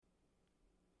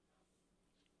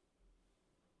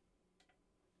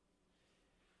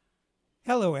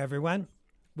Hello, everyone.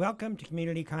 Welcome to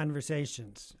Community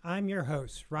Conversations. I'm your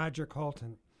host, Roger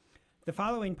Colton. The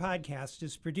following podcast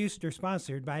is produced or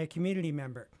sponsored by a community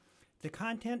member. The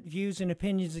content, views, and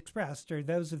opinions expressed are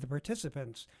those of the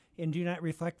participants and do not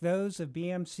reflect those of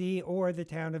BMC or the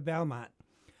town of Belmont.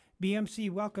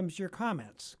 BMC welcomes your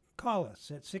comments. Call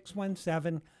us at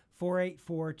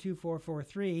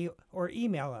 617-484-2443 or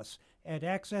email us at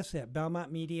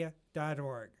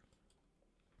access@belmontmedia.org.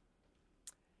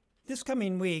 This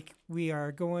coming week, we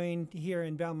are going here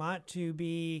in Belmont to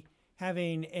be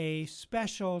having a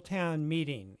special town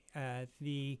meeting.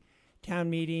 The town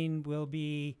meeting will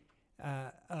be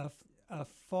a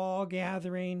fall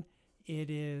gathering. It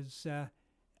is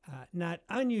not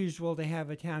unusual to have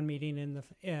a town meeting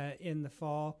in the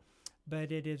fall,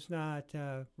 but it is not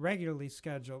regularly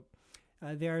scheduled.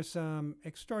 There are some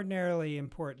extraordinarily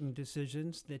important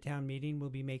decisions the town meeting will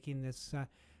be making this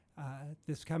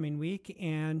coming week,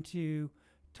 and to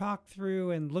talk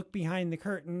through and look behind the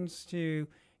curtains to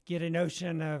get a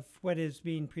notion of what is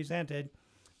being presented,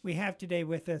 we have today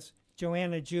with us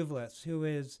Joanna Juvelis, who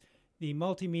is the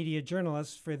multimedia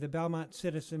journalist for the Belmont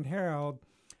Citizen Herald,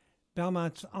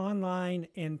 Belmont's online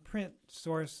and print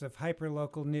source of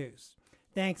hyperlocal news.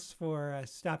 Thanks for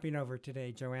stopping over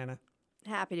today, Joanna.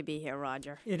 Happy to be here,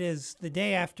 Roger. It is the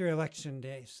day after Election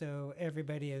Day, so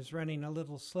everybody is running a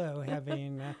little slow,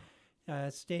 having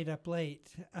stayed up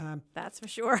late. That's for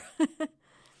sure.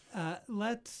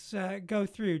 Let's go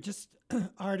through just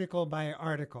article by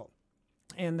article.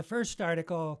 And the first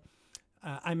article,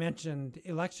 I mentioned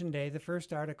Election Day. The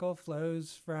first article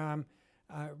flows from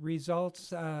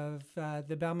results of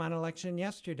the Belmont election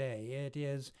yesterday. It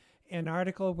is an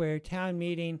article where town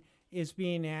meeting is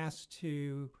being asked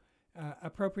to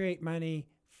appropriate money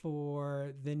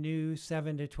for the new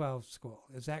 7 to 12 school.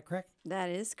 Is that correct? That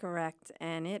is correct.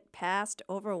 And it passed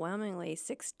overwhelmingly,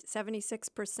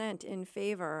 76% in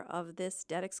favor of this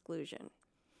debt exclusion.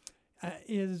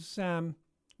 Was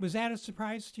that a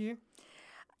surprise to you?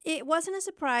 It wasn't a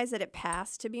surprise that it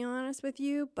passed, to be honest with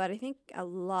you, but I think a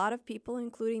lot of people,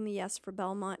 including the Yes for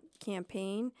Belmont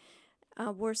campaign,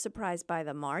 were surprised by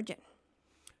the margin.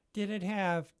 Did it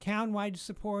have town-wide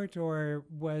support, or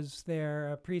was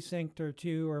there a precinct or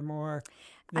two or more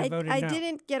that voted no? I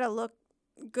didn't get a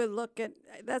good look at.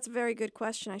 That's a very good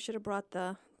question. I should have brought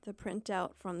the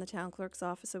printout from the town clerk's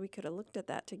office so we could have looked at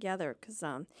that together, because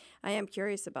I am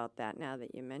curious about that now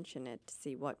that you mention it, to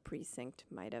see what precinct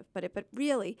might have. But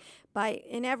really,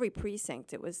 in every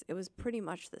precinct, it was pretty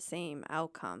much the same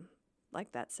outcome,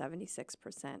 like that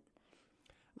 76%.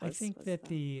 I think that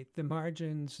the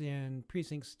margins in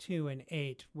precincts 2 and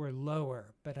 8 were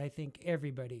lower, but I think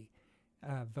everybody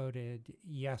voted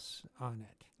yes on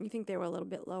it. You think they were a little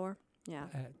bit lower? Yeah.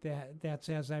 That's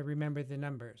as I remember the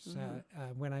numbers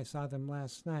when I saw them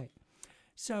last night.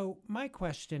 So my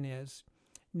question is,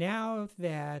 now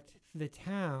that the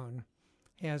town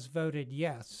has voted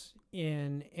yes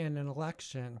in an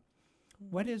election,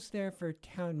 what is there for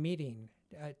town meeting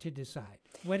to decide?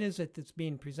 What is it that's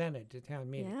being presented to town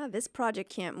meeting? Yeah, this project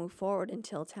can't move forward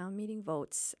until town meeting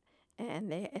votes,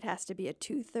 and it has to be a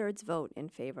 2/3 vote in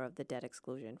favor of the debt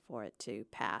exclusion for it to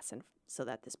pass, and so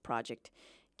that this project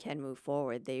can move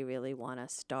forward. They really want to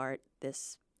start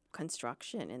this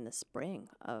construction in the spring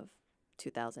of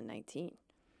 2019.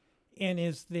 And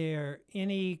is there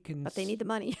any... But they need the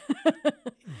money.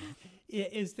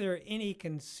 Is there any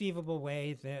conceivable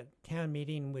way that town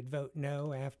meeting would vote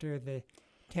no after the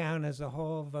town as a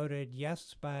whole voted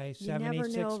yes by 76%? You never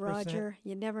know, Roger.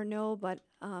 You never know, but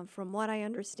from what I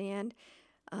understand,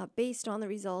 based on the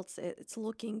results, it's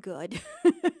looking good.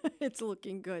 It's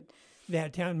looking good.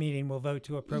 That town meeting will vote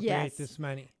to appropriate this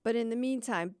money. But in the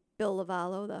meantime, Bill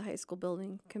Lavallo, the high school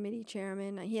building committee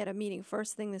chairman, he had a meeting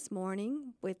first thing this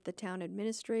morning with the town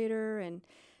administrator and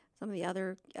some of the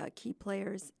other key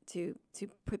players to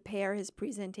prepare his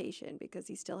presentation, because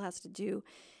he still has to do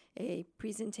a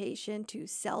presentation to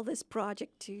sell this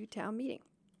project to town meeting.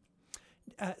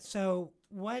 So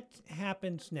what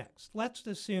happens next? Let's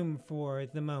assume for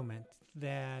the moment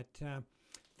that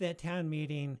that town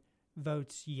meeting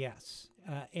votes yes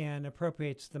and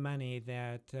appropriates the money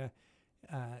that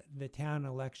the town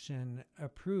election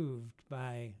approved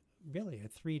by really a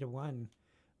 3-1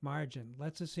 margin.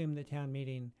 Let's assume the town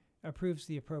meeting approves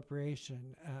the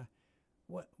appropriation.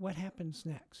 What happens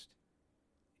next?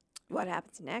 What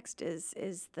happens next is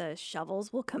the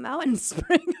shovels will come out in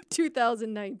spring of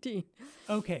 2019.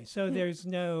 Okay, so there's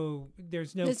no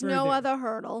other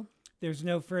hurdle. There's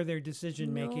no further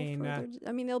decision making. I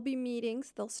mean, there'll be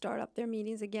meetings. They'll start up their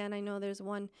meetings again. I know there's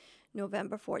one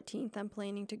November 14th I'm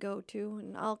planning to go to,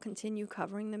 and I'll continue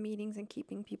covering the meetings and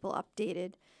keeping people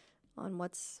updated on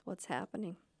what's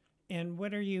happening. And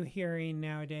what are you hearing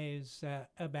nowadays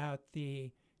about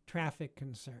the traffic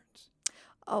concerns?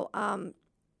 Oh,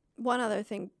 one other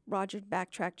thing, Roger,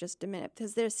 backtrack just a minute,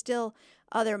 because there's still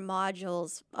other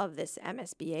modules of this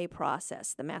MSBA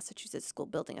process, the Massachusetts School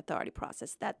Building Authority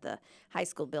process, that the high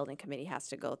school building committee has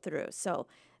to go through. So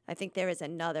I think there is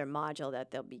another module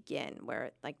that they'll begin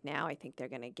where, like now, I think they're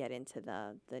going to get into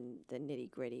the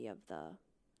nitty gritty of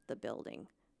the building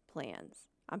plans.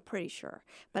 I'm pretty sure,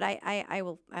 but I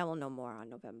will know more on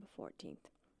November 14th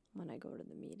when I go to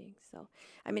the meeting. So,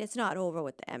 I mean, it's not over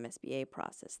with the MSBA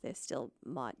process. There's still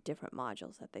different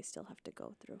modules that they still have to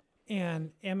go through.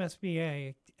 And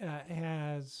MSBA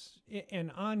has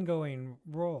an ongoing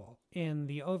role in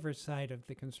the oversight of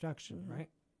the construction, right?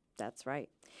 That's right.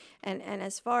 And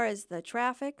as far as the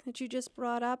traffic that you just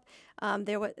brought up,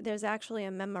 there's actually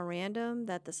a memorandum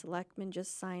that the selectmen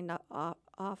just signed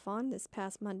off on this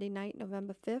past Monday night,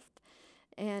 November 5th.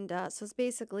 And so it's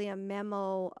basically a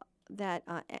memo that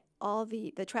all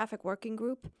the traffic working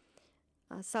group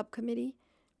subcommittee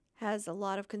has a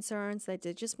lot of concerns that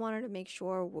they just wanted to make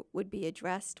sure would be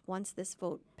addressed once this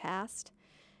vote passed.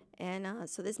 And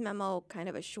so this memo kind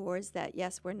of assures that,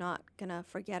 yes, we're not going to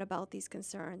forget about these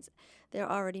concerns.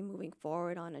 They're already moving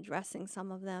forward on addressing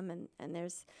some of them, and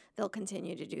they'll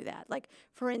continue to do that. Like,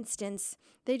 for instance,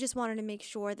 they just wanted to make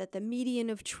sure that the median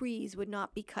of trees would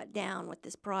not be cut down with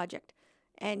this project.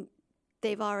 And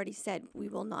they've already said, we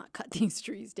will not cut these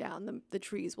trees down. The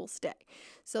trees will stay.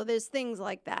 So there's things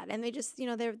like that. And they just,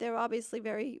 they're obviously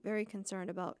very, very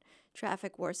concerned about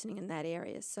traffic worsening in that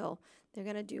area. So they're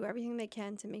going to do everything they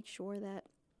can to make sure that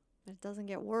it doesn't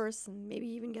get worse and maybe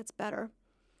even gets better.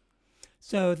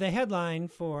 So the headline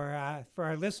for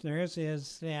our listeners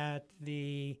is that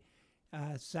the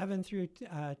 7 through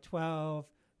 12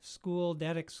 school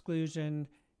debt exclusion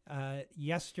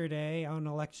yesterday on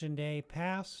Election Day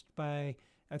passed by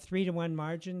a 3-to-1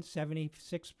 margin,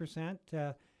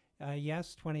 76%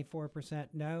 yes, 24%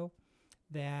 no.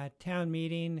 That town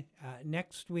meeting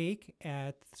next week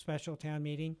at the special town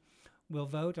meeting will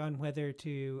vote on whether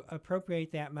to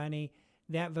appropriate that money.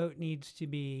 That vote needs to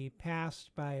be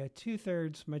passed by a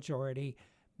 2/3 majority,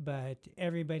 but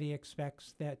everybody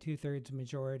expects that 2/3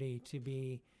 majority to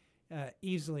be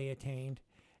easily attained,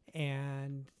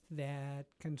 and that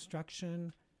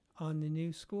construction on the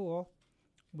new school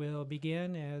will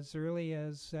begin as early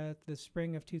as the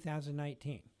spring of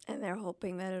 2019. And they're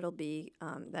hoping that it'll be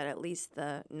that at least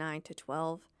the 9 to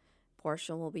 12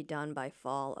 portion will be done by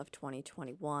fall of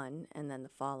 2021, and then the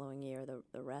following year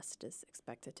the rest is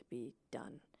expected to be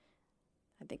done.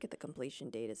 I think the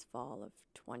completion date is fall of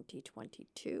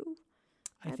 2022,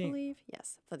 I believe.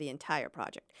 Yes, for the entire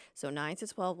project. So 9 to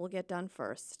 12 will get done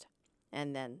first,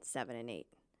 and then 7 and 8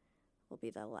 will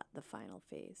be the final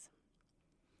phase.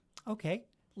 Okay,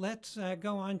 let's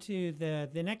go on to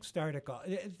the next article.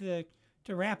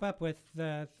 To wrap up with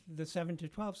the 7 to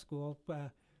 12 school,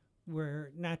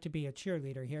 we're not to be a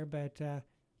cheerleader here, but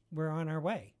we're on our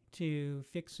way to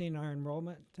fixing our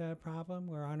enrollment problem.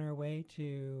 We're on our way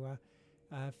to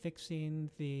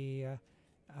fixing the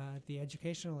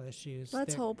educational issues.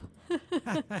 Let's hope.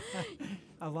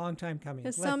 A long time coming.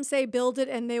 Some say build it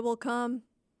and they will come.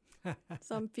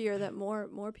 Some fear that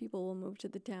more people will move to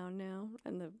the town now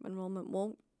and the enrollment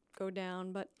won't go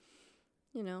down, but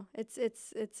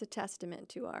it's a testament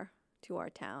to our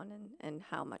town and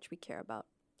how much we care about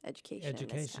education in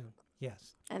this town.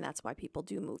 Yes. And that's why people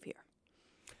do move here.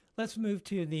 Let's move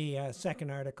to the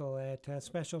second article at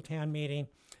special town meeting.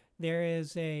 There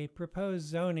is a proposed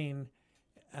zoning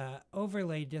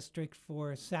overlay district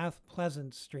for South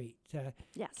Pleasant Street.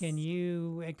 Yes. Can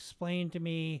you explain to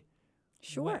me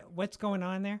what's going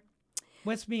on there?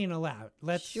 What's being allowed?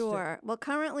 Sure. Well,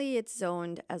 currently it's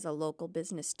zoned as a local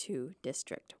business 2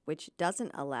 district, which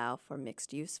doesn't allow for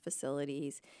mixed-use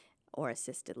facilities or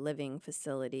assisted living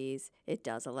facilities. It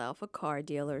does allow for car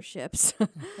dealerships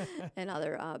and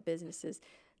other businesses.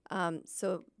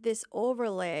 So this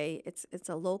overlay, it's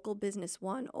a local business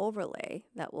 1 overlay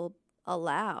that will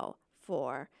allow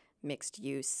for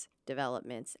mixed-use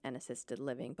developments and assisted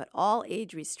living, but all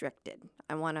age restricted.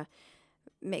 I want to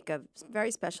make a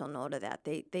very special note of that.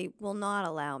 They will not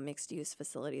allow mixed-use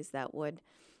facilities that would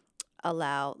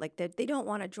allow, they don't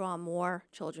want to draw more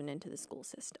children into the school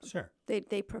system. Sure.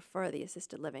 They prefer the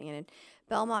assisted living. And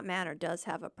Belmont Manor does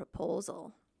have a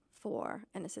proposal for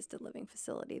an assisted living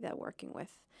facility. They're working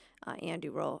with Andy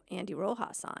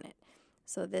Rojas on it.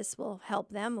 So this will help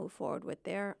them move forward with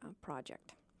their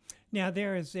project. Now,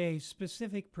 there is a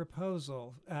specific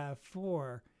proposal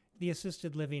for the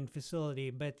assisted living facility,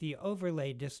 but the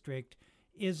overlay district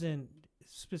isn't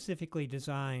specifically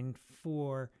designed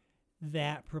for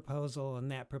that proposal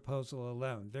and that proposal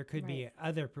alone. There could be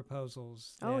other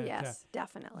proposals that, Oh, yes,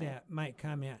 definitely. that might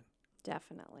come in.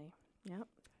 Definitely. Yep.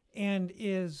 And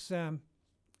is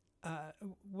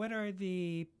what are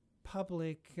the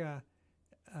public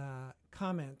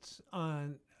comments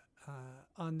on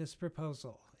this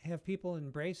proposal? Have people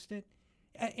embraced it?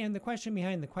 And the question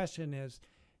behind the question is,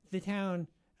 the town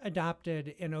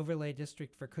adopted an overlay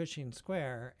district for Cushing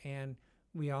Square, and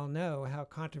we all know how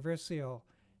controversial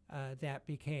that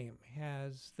became.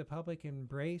 Has the public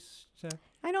embraced?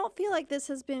 I don't feel like this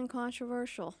has been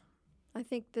controversial. I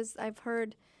think I've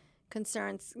heard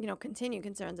concerns, continued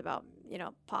concerns about,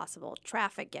 possible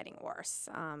traffic getting worse,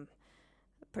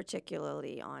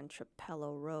 particularly on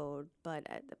Trapello Road, but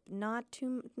not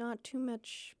too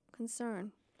much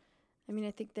concern. I mean,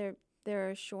 I think they're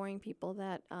assuring people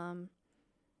that,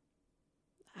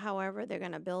 however they're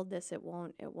going to build this, it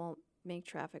won't make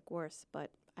traffic worse.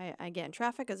 But again,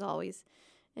 traffic is always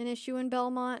an issue in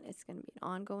Belmont. It's going to be an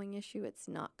ongoing issue. It's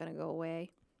not going to go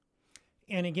away.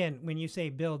 And again, when you say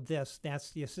build this,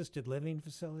 that's the assisted living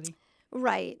facility?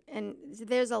 Right. And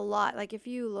there's a lot. Like if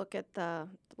you look at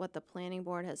what the planning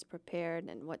board has prepared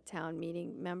and what town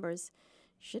meeting members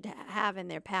should have in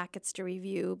their packets to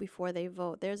review before they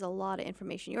vote, there's a lot of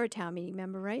information. You're a town meeting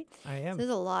member, right? I am. So there's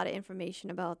a lot of information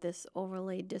about this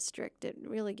overlay district. It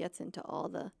really gets into all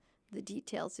the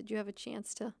details. Did you have a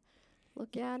chance to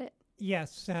look at it?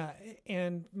 Yes.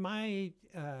 And my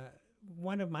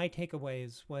one of my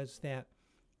takeaways was that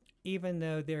even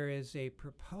though there is a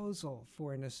proposal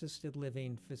for an assisted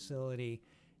living facility,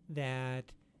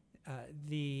 that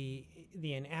the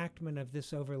enactment of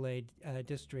this overlay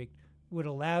district would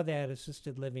allow that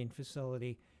assisted living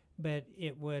facility, but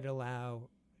it would allow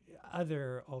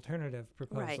other alternative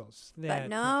proposals. Right. But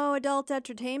no adult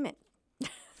entertainment.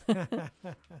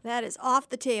 That is off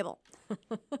the table.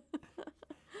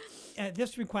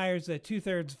 This requires a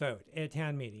 2/3 vote at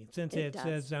town meeting, since it's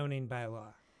a zoning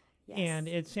bylaw. Yes. And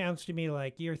it sounds to me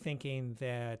like you're thinking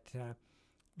that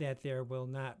there will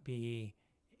not be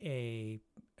a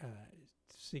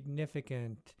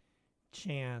significant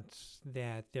chance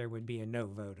that there would be a no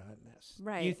vote on this.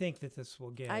 Right. You think that this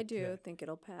will get... I do think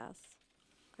it'll pass.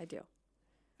 I do.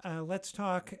 Let's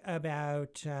talk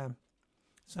about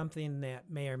something that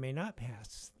may or may not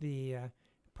pass.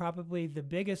 Probably the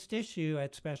biggest issue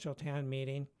at special town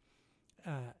meeting,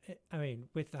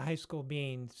 with the high school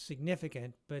being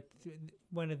significant, but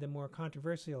one of the more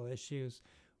controversial issues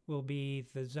will be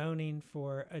the zoning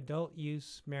for adult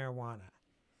use marijuana,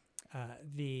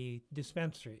 the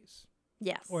dispensaries.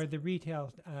 Yes. Or the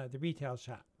retail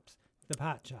shops, the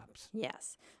pot shops.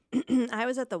 Yes. I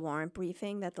was at the warrant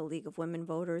briefing that the League of Women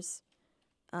Voters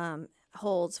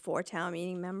holds for town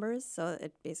meeting members. So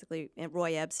it basically,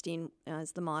 Roy Epstein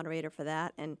is the moderator for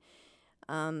that. And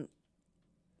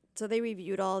so they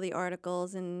reviewed all the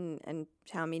articles, and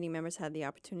town meeting members had the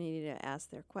opportunity to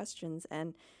ask their questions.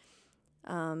 And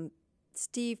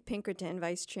Steve Pinkerton,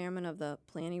 vice chairman of the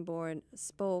planning board,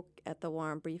 spoke at the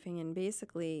warrant briefing and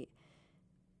basically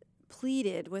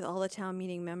pleaded with all the town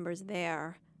meeting members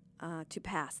there to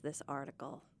pass this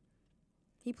article.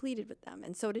 He pleaded with them,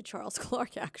 and so did Charles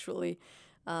Clark, actually.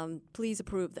 Please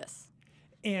approve this.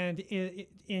 And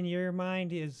in your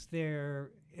mind, is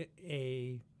there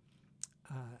a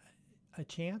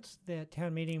chance that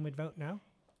town meeting would vote no?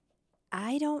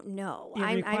 I don't know.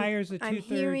 It requires a 2/3. I'm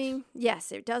hearing,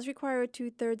 yes, it does require a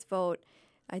 2/3 vote.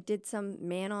 I did some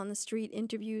man-on-the-street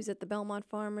interviews at the Belmont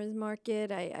Farmers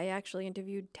Market. I actually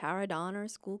interviewed Tara Donner,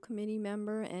 school committee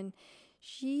member, and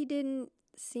she didn't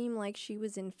seem like she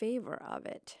was in favor of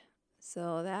it.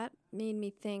 So that made me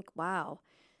think, wow,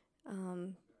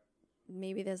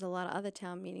 maybe there's a lot of other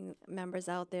town meeting members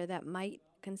out there that might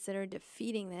consider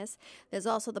defeating this. There's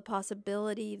also the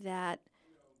possibility that,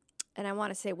 and I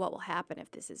want to say what will happen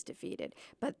if this is defeated,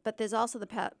 but there's also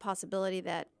the possibility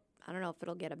that, I don't know if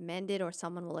it'll get amended or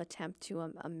someone will attempt to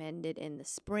amend it in the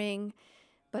spring.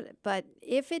 But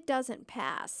if it doesn't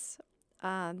pass,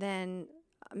 then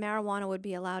marijuana would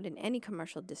be allowed in any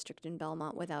commercial district in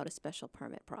Belmont without a special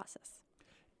permit process.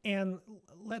 And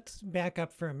let's back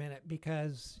up for a minute,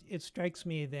 because it strikes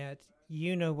me that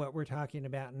you know what we're talking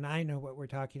about and I know what we're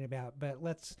talking about, but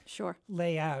let's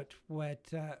lay out what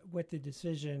the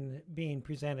decision being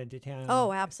presented to town.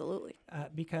 Oh, absolutely.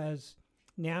 Because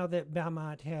now that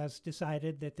Belmont has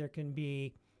decided that there can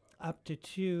be up to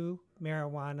 2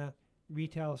 marijuana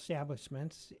retail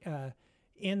establishments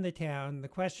in the town, the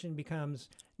question becomes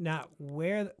not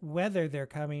whether they're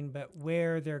coming, but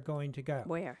where they're going to go.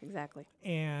 Where, exactly.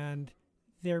 And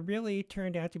there really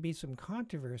turned out to be some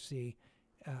controversy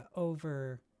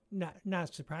over,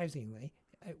 not surprisingly,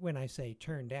 when I say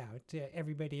turned out,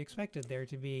 everybody expected there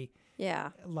to be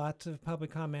Yeah. lots of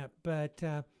public comment, but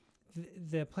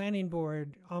the planning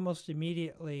board almost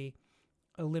immediately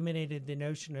eliminated the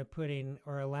notion of putting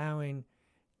or allowing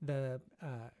the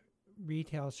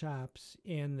retail shops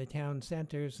in the town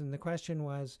centers, and the question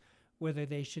was whether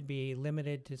they should be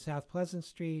limited to South Pleasant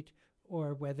Street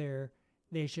or whether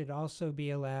they should also be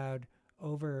allowed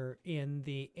over in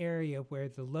the area where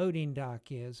the loading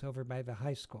dock is, over by the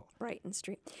high school. Brighton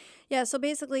Street. Yeah, so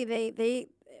basically they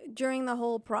during the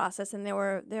whole process, and there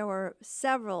were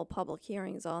several public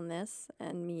hearings on this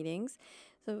and meetings.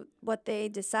 So what they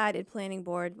decided, planning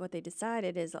board, what they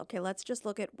decided is, okay, let's just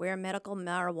look at where medical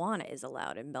marijuana is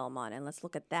allowed in Belmont, and let's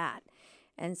look at that.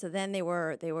 And so then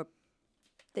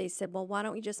they said, well, why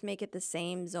don't we just make it the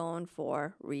same zone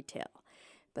for retail?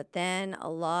 But then a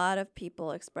lot of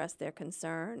people expressed their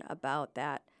concern about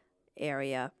that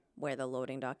area where the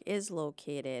loading dock is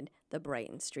located, the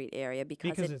Brighton Street area,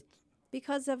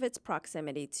 because of its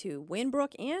proximity to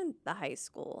Winbrook and the high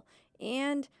school,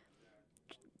 and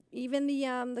even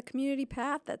the community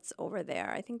path that's over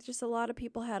there. I think just a lot of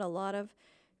people had a lot of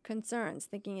concerns,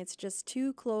 thinking it's just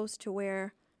too close to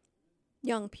where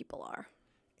young people are.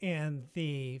 And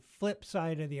the flip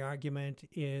side of the argument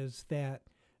is that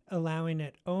allowing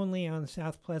it only on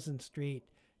South Pleasant Street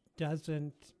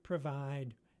doesn't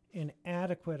provide an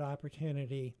adequate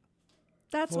opportunity.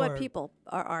 That's what people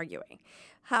are arguing.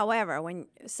 However, when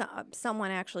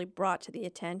someone actually brought to the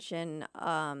attention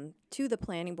to the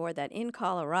planning board that in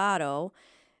Colorado,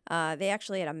 they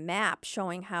actually had a map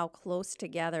showing how close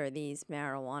together these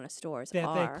marijuana stores are.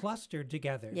 That they clustered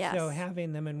together. Yes. So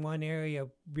having them in one area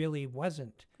really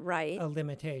wasn't a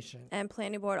limitation. And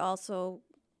planning board also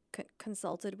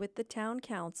consulted with the town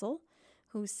council,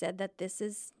 who said that this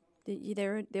is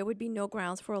there would be no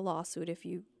grounds for a lawsuit if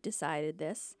you decided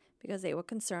this, because they were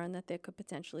concerned that there could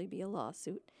potentially be a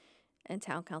lawsuit. And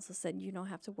town council said you don't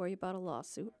have to worry about a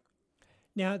lawsuit.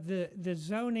 Now, the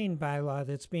zoning bylaw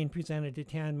that's being presented to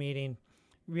town meeting,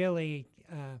 really,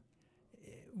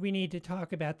 we need to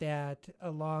talk about that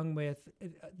along with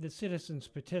the citizens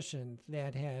petition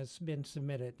that has been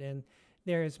submitted. And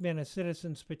there has been a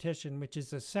citizens petition, which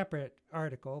is a separate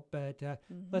article, but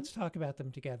let's talk about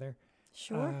them together.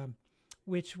 Sure.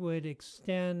 Which would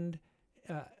extend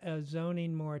a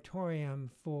zoning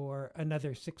moratorium for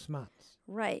another 6 months.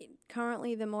 Right.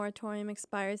 Currently, the moratorium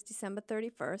expires December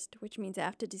 31st, which means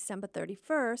after December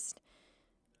 31st,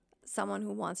 someone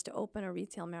who wants to open a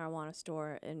retail marijuana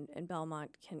store in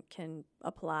Belmont can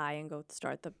apply and go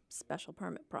start the special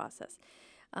permit process.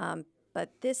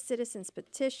 But this citizen's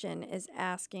petition is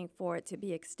asking for it to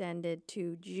be extended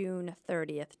to June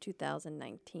 30th,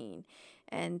 2019.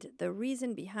 And the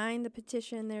reason behind the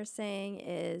petition, they're saying,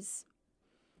 is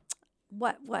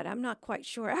what? I'm not quite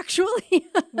sure, actually.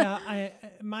 Well,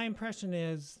 my impression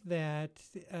is that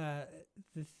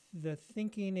the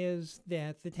thinking is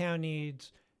that the town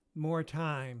needs more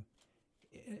time.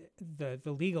 The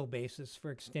legal basis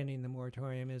for extending the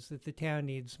moratorium is that the town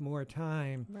needs more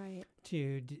time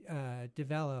to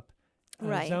develop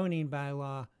a zoning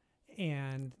bylaw.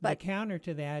 And the counter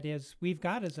to that is we've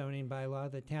got a zoning bylaw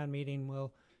the town meeting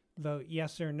will vote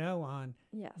yes or no on.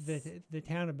 Yes. The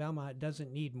town of Belmont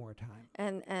doesn't need more time.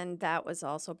 And that was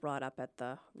also brought up at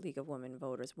the League of Women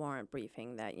Voters warrant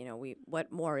briefing that,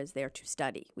 what more is there to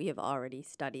study? We have already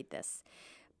studied this.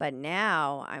 But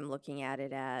now I'm looking at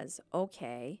it as,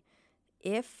 okay,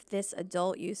 if this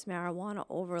adult use marijuana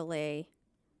overlay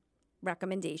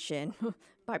recommendation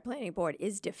by planning board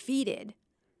is defeated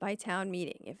by town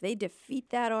meeting, if they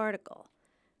defeat that article,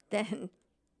 then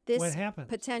this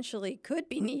potentially could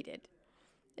be needed.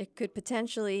 It could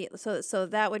potentially, so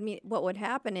that would mean what would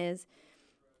happen is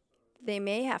they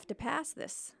may have to pass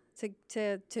this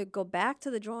to go back to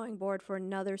the drawing board for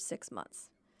another 6 months.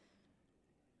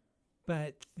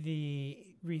 But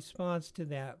the response to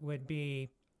that would be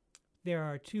there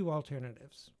are two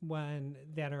alternatives, one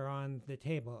that are on the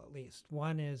table at least.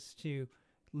 One is to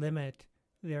limit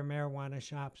their marijuana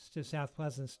shops to South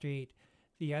Pleasant Street.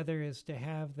 The other is to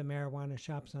have the marijuana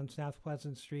shops on South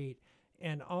Pleasant Street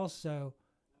and also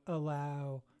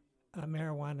allow a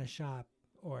marijuana shop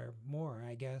or more,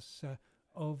 I guess,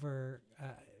 over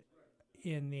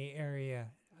in the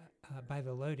area by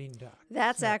the loading dock.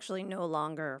 That's actually no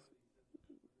longer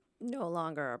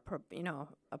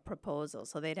a proposal,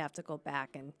 so they'd have to go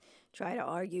back and try to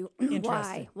argue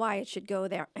why it should go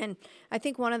there. And I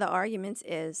think one of the arguments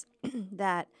is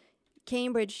that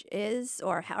Cambridge is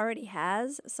or already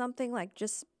has something like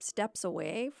just steps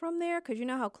away from there, because you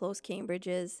know how close Cambridge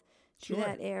is to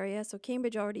that area. So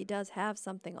Cambridge already does have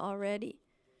something already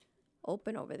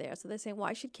open over there. So they're saying,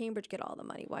 why should Cambridge get all the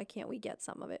money? Why can't we get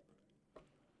some of it?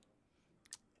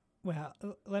 Well,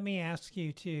 let me ask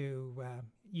you to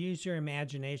use your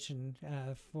imagination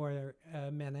for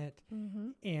a minute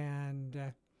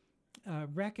and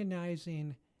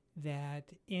recognizing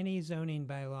that any zoning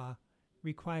bylaw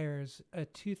requires a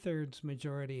 2/3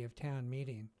 majority of town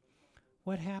meeting.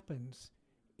 What happens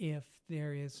if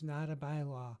there is not a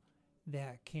bylaw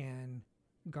that can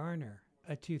garner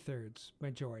a 2/3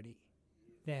 majority?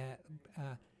 That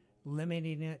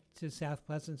limiting it to South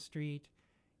Pleasant Street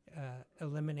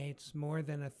eliminates more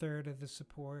than a third of the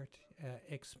support,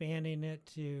 expanding it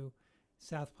to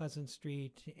South Pleasant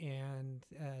Street and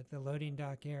the loading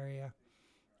dock area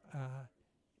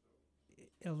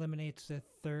eliminates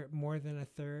more than a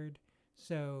third.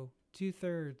 So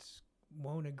 2/3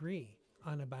 won't agree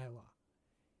on a bylaw.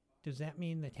 Does that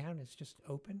mean the town is just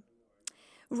open?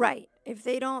 Right. If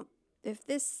they don't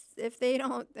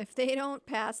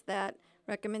pass that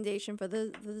recommendation for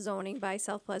the zoning by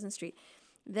South Pleasant Street,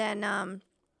 then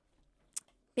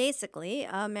basically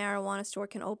a marijuana store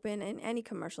can open in any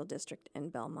commercial district in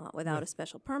Belmont without a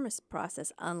special permit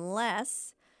process,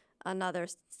 unless another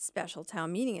special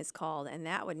town meeting is called, and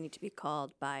that would need to be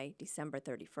called by December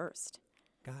 31st.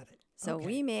 Got it. So Okay.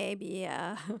 we may be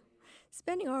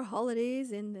spending our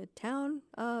holidays in the town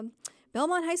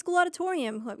Belmont High School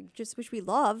auditorium, which we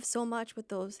love so much, with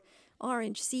those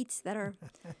orange seats that are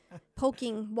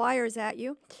poking wires at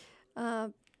you.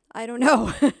 I don't know.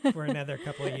 For another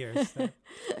couple of years. So.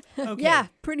 Okay. Yeah,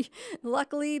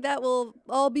 luckily that will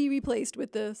all be replaced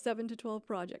with the 7 to 12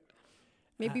 project.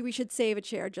 Maybe we should save a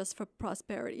chair just for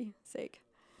prosperity's sake.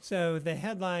 So the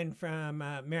headline from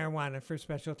Marijuana for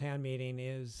Special Town Meeting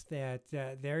is that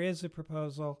there is a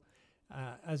proposal,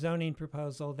 a zoning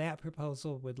proposal. That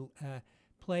proposal would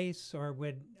place or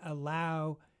would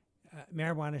allow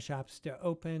marijuana shops to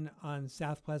open on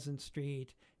South Pleasant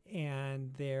Street,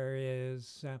 and there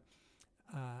is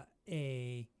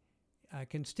a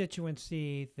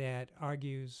constituency that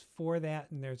argues for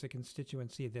that, and there's a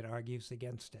constituency that argues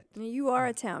against it. You are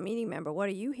a town meeting member. What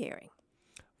are you hearing?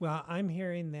 Well, I'm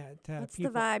hearing that What's the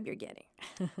vibe you're getting?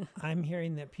 I'm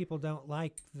hearing that people don't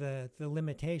like the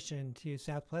limitation to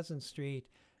South Pleasant Street,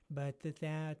 but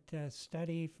that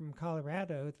study from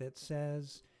Colorado that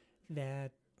says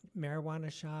that marijuana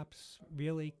shops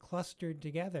really clustered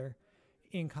together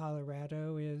in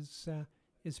Colorado is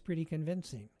pretty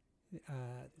convincing.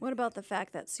 What about the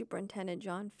fact that Superintendent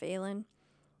John Phelan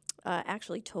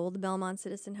actually told the Belmont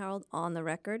Citizen Herald on the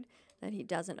record that he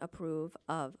doesn't approve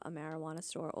of a marijuana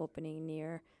store opening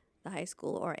near the high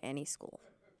school or any school?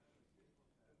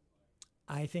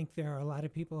 I think there are a lot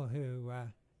of people who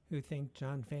think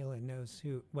John Phelan knows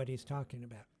what he's talking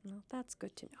about. Well, that's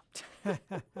good to know.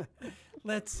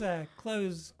 Let's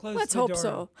close Let's the hope door.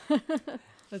 so.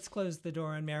 Let's close the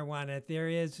door on marijuana. There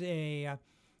is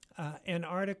an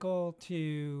article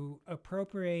to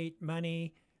appropriate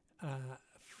money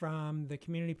from the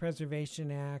Community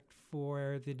Preservation Act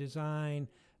for the design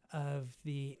of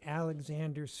the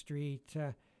Alexander Street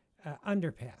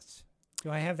underpass.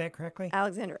 Do I have that correctly?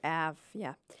 Alexander Ave,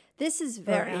 yeah. This is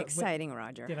very exciting,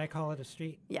 Roger. Did I call it a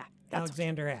street? Yeah.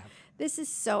 Alexander Ave. This is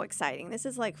so exciting. This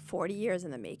is like 40 years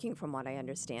in the making, from what I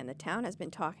understand. The town has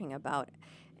been talking about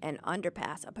an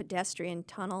underpass, a pedestrian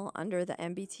tunnel under the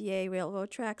MBTA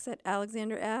railroad tracks at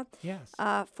Alexander Ave, Yes.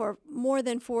 for more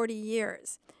than 40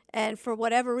 years. And for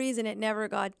whatever reason, it never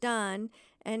got done.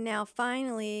 And now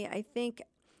finally, I think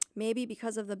maybe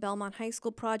because of the Belmont High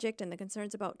School project and the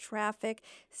concerns about traffic,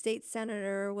 State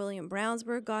Senator William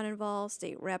Brownsburg got involved,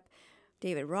 State Rep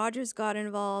David Rogers got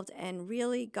involved, and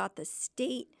really got the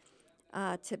state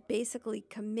to basically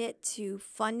commit to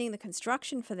funding the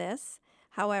construction for this.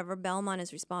 However, Belmont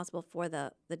is responsible for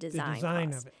the design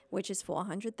cost, of it, which is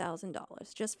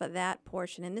 $400,000 just for that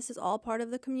portion. And this is all part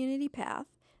of the community path.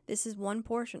 This is one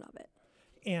portion of it.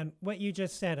 And what you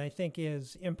just said, I think,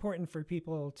 is important for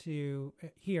people to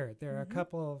hear. There are a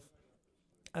couple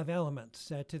of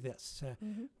elements to this.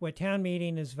 What town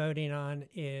meeting is voting on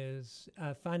is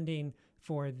funding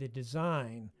for the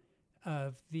design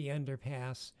of the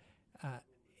underpass.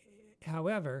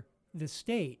 However, the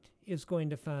state is going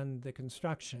to fund the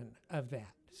construction of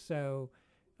that. So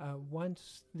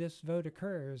once this vote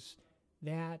occurs,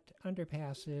 that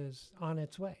underpass is on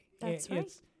its way. That's right.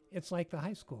 It's like the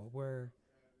high school. We're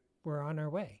on our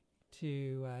way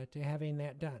to having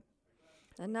that done.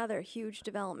 Another huge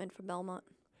development for Belmont.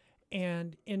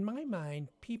 And in my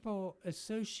mind, people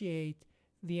associate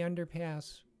the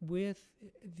underpass with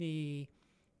the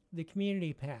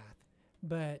community path,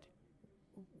 but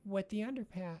what the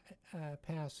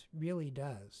underpass really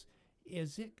does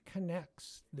is it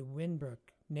connects the Winbrook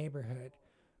neighborhood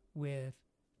with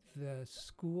the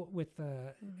school, with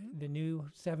the new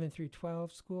 7 through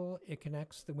 12 school. It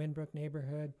connects the Winbrook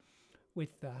neighborhood with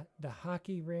the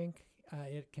hockey rink.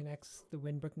 It connects the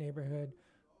Winbrook neighborhood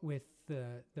with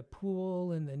the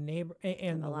pool and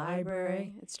the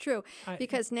library. It's true,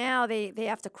 because now they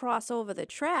have to cross over the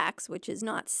tracks, which is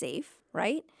not safe,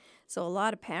 right? So a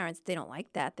lot of parents, they don't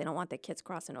like that. They don't want their kids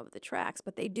crossing over the tracks,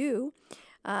 but they do.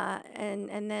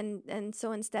 And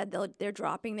so instead they're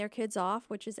dropping their kids off,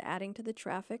 which is adding to the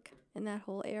traffic in that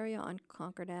whole area on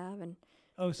Concord Ave and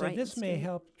Oh, so Brighton this may Street.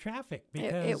 help traffic It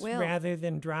because will. rather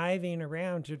than driving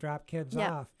around to drop kids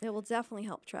off. It will definitely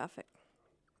help traffic.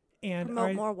 And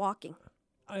Promote more walking.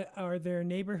 are there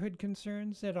neighborhood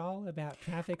concerns at all about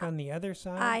traffic on the other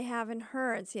side? I haven't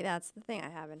heard. See, that's the thing. I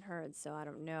haven't heard, so I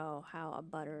don't know how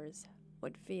abutters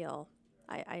would feel.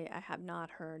 I have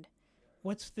not heard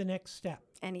What's the next step?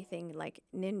 anything like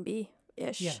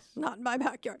NIMBY-ish. Yes. Not in my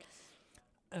backyard.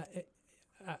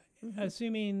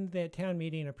 Assuming that town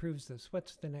meeting approves this,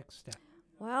 what's the next step?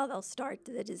 Well, they'll start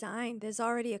the design. There's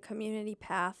already a community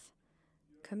path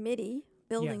committee,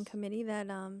 building Yes. committee that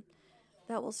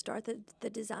will start the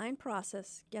design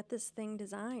process, get this thing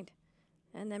designed,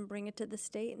 and then bring it to the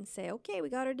state and say, okay, we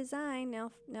got our design,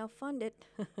 now fund it.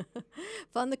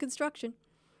 Fund the construction.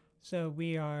 So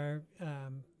we are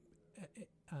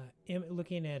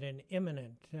looking at an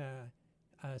imminent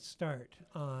start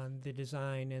on the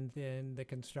design and then the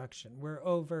construction. We're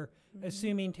over,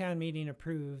 assuming town meeting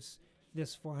approves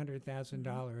this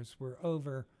 $400,000, we're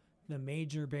over the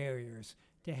major barriers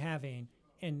to having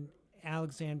an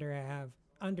Alexander Ave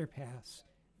underpass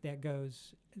that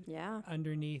goes Yeah,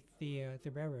 underneath the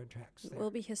railroad tracks it there. will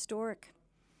be historic.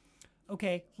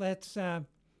 Okay, let's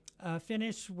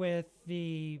finish with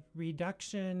the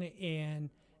reduction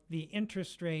in the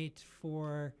interest rate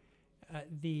for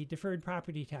the deferred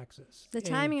property taxes. The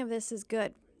timing of this is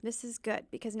good. This is good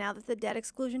because now that the debt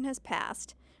exclusion has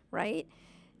passed, right,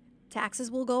 taxes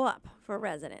will go up for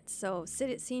residents. So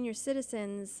senior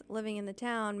citizens living in the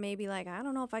town may be like, I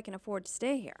don't know if I can afford to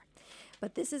stay here.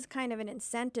 But this is kind of an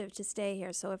incentive to stay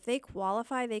here. So if they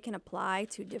qualify, they can apply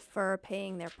to defer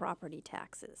paying their property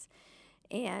taxes.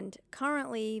 And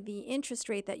currently, the interest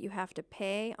rate that you have to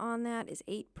pay on that is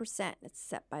 8%. It's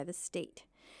set by the state.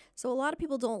 So a lot of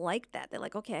people don't like that. They're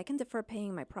like, okay, I can defer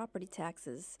paying my property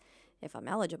taxes if I'm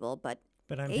eligible, but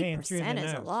I'm paying through the 8%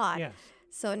 is a nose. lot. Yes.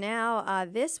 So now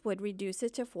this would reduce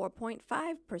it to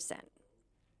 4.5%.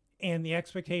 And the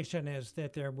expectation is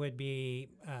that there would be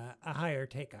a higher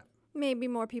take-up. Maybe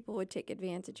more people would take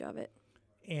advantage of it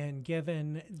And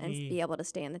given and be able to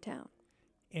stay in the town.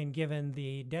 And given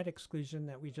the debt exclusion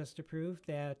that we just approved,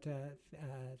 that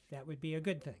would be a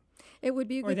good thing. It would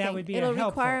be a Or good that thing. would be It'll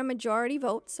helpful. require a majority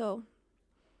vote, so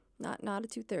not a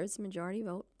 2/3 majority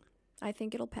vote. I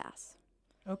think it'll pass.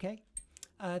 Okay.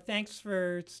 Thanks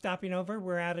for stopping over.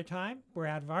 We're out of time. We're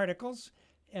out of articles.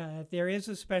 There is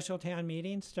a special town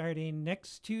meeting starting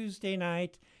next Tuesday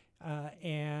night,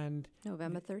 and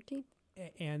November 13th.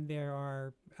 there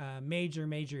are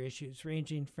major issues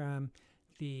ranging from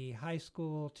the high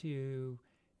school to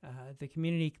the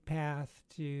community path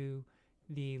to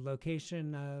the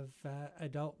location of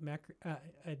adult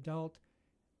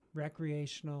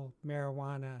recreational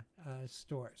marijuana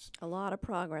stores. A lot of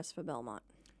progress for Belmont.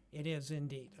 It is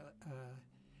indeed.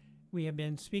 We have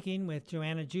been speaking with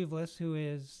Joanna Juvelis, who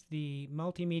is the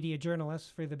multimedia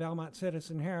journalist for the Belmont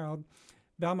Citizen Herald,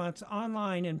 Belmont's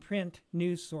online and print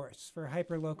news source for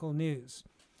hyperlocal news.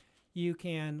 You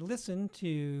can listen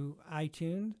to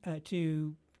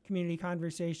to Community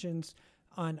Conversations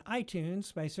on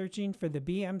iTunes by searching for the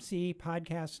BMC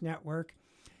Podcast Network,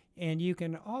 and you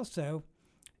can also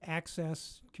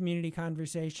access Community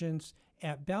Conversations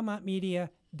at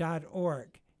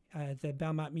belmontmedia.org, the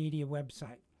Belmont Media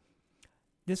website.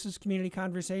 This is Community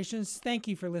Conversations. Thank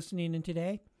you for listening in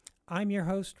today. I'm your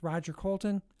host, Roger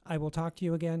Colton. I will talk to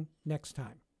you again next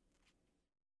time.